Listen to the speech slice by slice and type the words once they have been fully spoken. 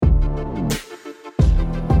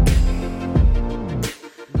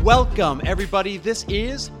Welcome, everybody. This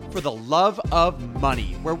is For the Love of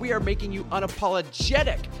Money, where we are making you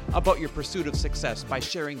unapologetic about your pursuit of success by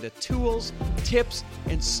sharing the tools, tips,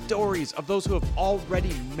 and stories of those who have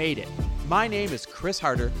already made it. My name is Chris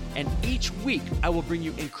Harder, and each week I will bring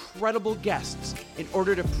you incredible guests in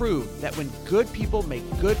order to prove that when good people make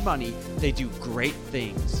good money, they do great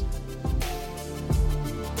things.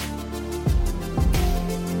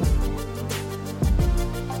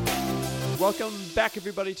 Welcome back,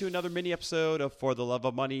 everybody, to another mini episode of For the Love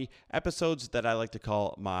of Money, episodes that I like to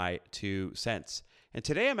call my 2 cents. And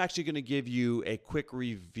today I'm actually going to give you a quick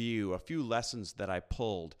review, a few lessons that I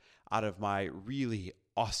pulled out of my really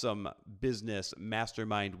awesome business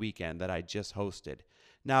mastermind weekend that I just hosted.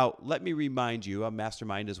 Now, let me remind you, a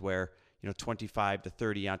mastermind is where 25 to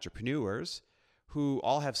 30 entrepreneurs who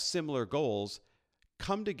all have similar goals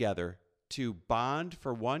come together to bond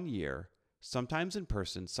for 1 year, sometimes in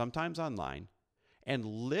person, sometimes online, and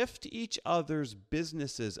lift each other's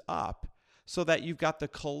businesses up so that you've got the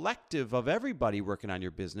collective of everybody working on your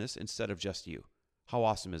business instead of just you. How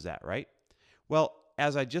awesome is that, right? Well,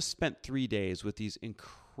 as I just spent 3 days with these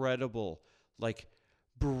incredible,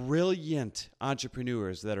 brilliant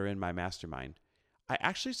entrepreneurs that are in my mastermind, I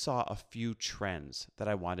actually saw a few trends that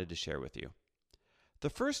I wanted to share with you. The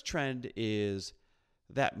first trend is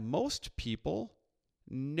that most people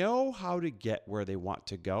know how to get where they want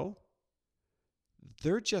to go.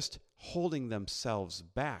 They're just holding themselves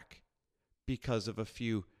back because of a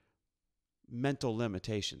few mental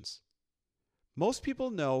limitations. Most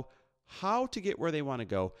people know how to get where they want to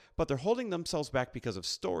go, but they're holding themselves back because of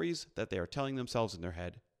stories that they are telling themselves in their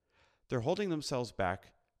head. They're holding themselves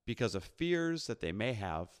back because of fears that they may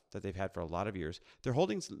have, that they've had for a lot of years. They're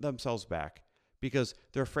holding themselves back because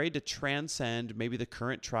they're afraid to transcend maybe the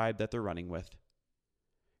current tribe that they're running with.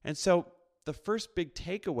 And so the first big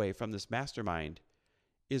takeaway from this mastermind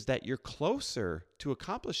is that you're closer to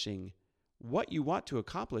accomplishing what you want to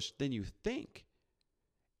accomplish than you think.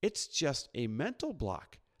 It's just a mental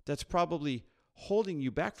block that's probably holding you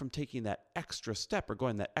back from taking that extra step or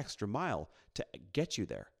going that extra mile to get you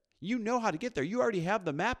there. You know how to get there. You already have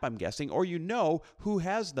the map, I'm guessing, or you know who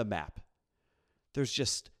has the map. There's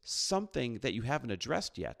just something that you haven't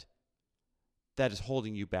addressed yet that is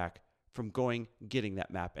holding you back from getting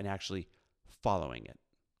that map and actually following it.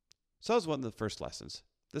 So that was one of the first lessons.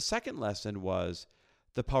 The second lesson was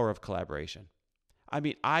the power of collaboration. I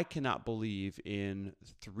mean, I cannot believe in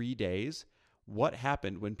 3 days what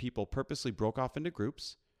happened when people purposely broke off into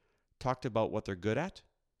groups, talked about what they're good at,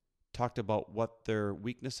 talked about what their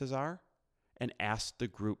weaknesses are, and asked the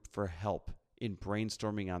group for help in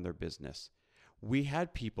brainstorming on their business. We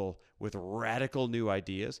had people with radical new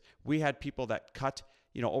ideas. We had people that cut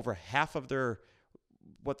over half of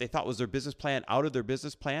what they thought was their business plan out of their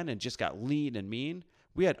business plan and just got lean and mean.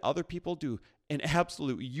 We had other people do an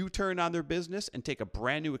absolute U-turn on their business and take a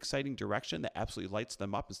brand new exciting direction that absolutely lights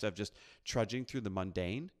them up instead of just trudging through the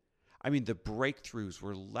mundane. I mean, the breakthroughs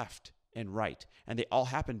were left and right, and they all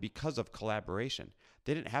happened because of collaboration.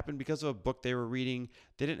 They didn't happen because of a book they were reading.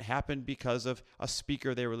 They didn't happen because of a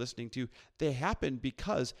speaker they were listening to. They happened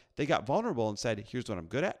because they got vulnerable and said, here's what I'm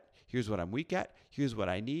good at. Here's what I'm weak at. Here's what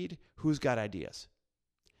I need. Who's got ideas?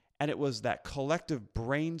 And it was that collective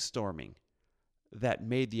brainstorming that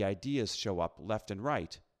made the ideas show up left and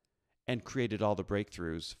right and created all the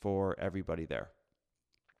breakthroughs for everybody there.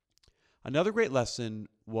 Another great lesson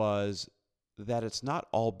was that it's not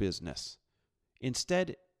all business.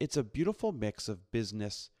 Instead, it's a beautiful mix of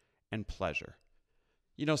business and pleasure.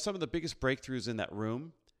 Some of the biggest breakthroughs in that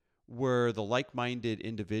room were the like-minded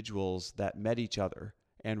individuals that met each other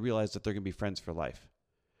and realized that they're going to be friends for life.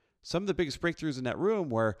 Some of the biggest breakthroughs in that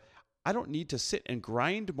room were, I don't need to sit and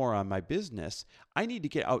grind more on my business. I need to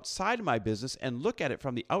get outside of my business and look at it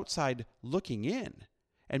from the outside looking in.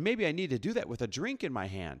 And maybe I need to do that with a drink in my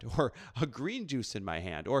hand or a green juice in my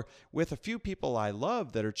hand or with a few people I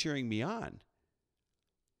love that are cheering me on.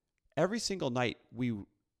 Every single night we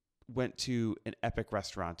went to an epic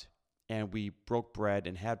restaurant and we broke bread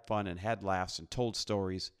and had fun and had laughs and told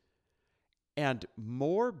stories. And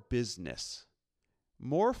more business,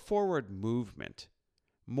 more forward movement,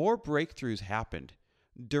 more breakthroughs happened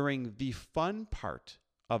during the fun part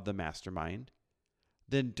of the mastermind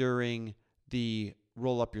than during the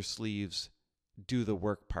roll up your sleeves, do the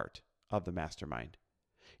work part of the mastermind.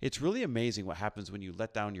 It's really amazing what happens when you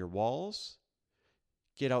let down your walls,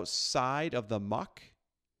 get outside of the muck,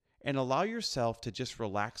 and allow yourself to just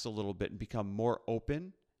relax a little bit and become more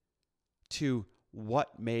open to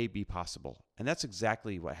what may be possible. And that's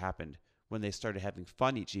exactly what happened when they started having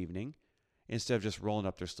fun each evening instead of just rolling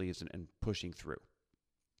up their sleeves and pushing through.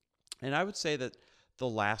 And I would say that the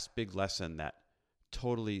last big lesson that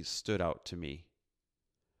totally stood out to me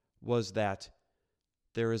was that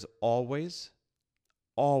there is always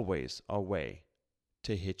a way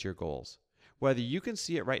to hit your goals. Whether you can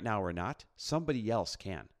see it right now or not, somebody else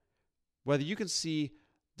can. Whether you can see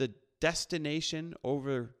the destination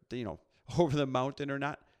over the mountain or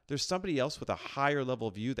not, there's somebody else with a higher level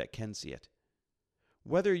view that can see it.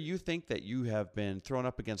 Whether you think that you have been thrown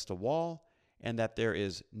up against a wall and that there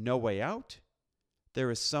is no way out,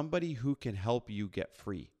 there is somebody who can help you get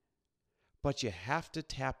free. But you have to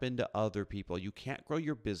tap into other people. You can't grow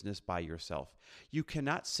your business by yourself. You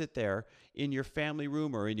cannot sit there in your family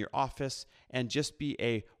room or in your office and just be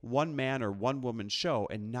a one-man or one-woman show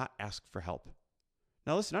and not ask for help.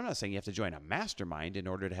 Now listen, I'm not saying you have to join a mastermind in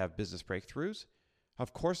order to have business breakthroughs.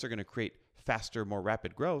 Of course, they're going to create faster, more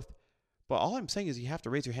rapid growth. But all I'm saying is you have to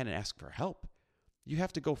raise your hand and ask for help. You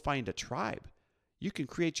have to go find a tribe. You can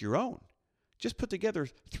create your own. Just put together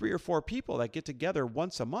 3 or 4 people that get together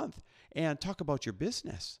once a month and talk about your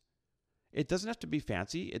business. It doesn't have to be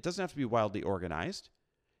fancy. It doesn't have to be wildly organized.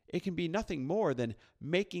 It can be nothing more than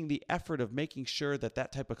making the effort of making sure that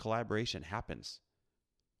that type of collaboration happens.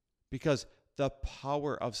 Because the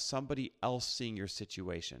power of somebody else seeing your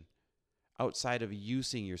situation outside of you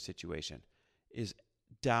seeing your situation is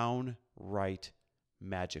downright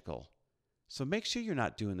magical. So make sure you're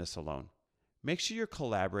not doing this alone. Make sure you're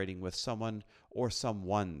collaborating with someone or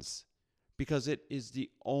someones, because it is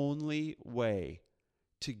the only way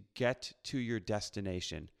to get to your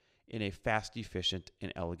destination in a fast, efficient,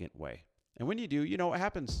 and elegant way. And when you do, you know what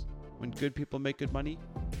happens. When good people make good money,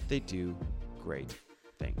 they do great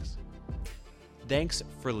things. Thanks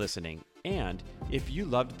for listening. And if you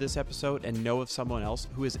loved this episode and know of someone else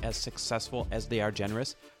who is as successful as they are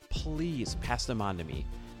generous, please pass them on to me.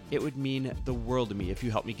 It would mean the world to me if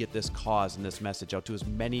you help me get this cause and this message out to as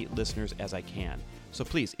many listeners as I can. So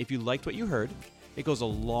please, if you liked what you heard, it goes a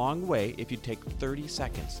long way if you take 30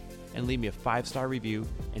 seconds and leave me a 5-star review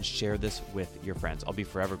and share this with your friends. I'll be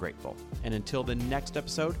forever grateful. And until the next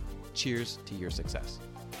episode, cheers to your success.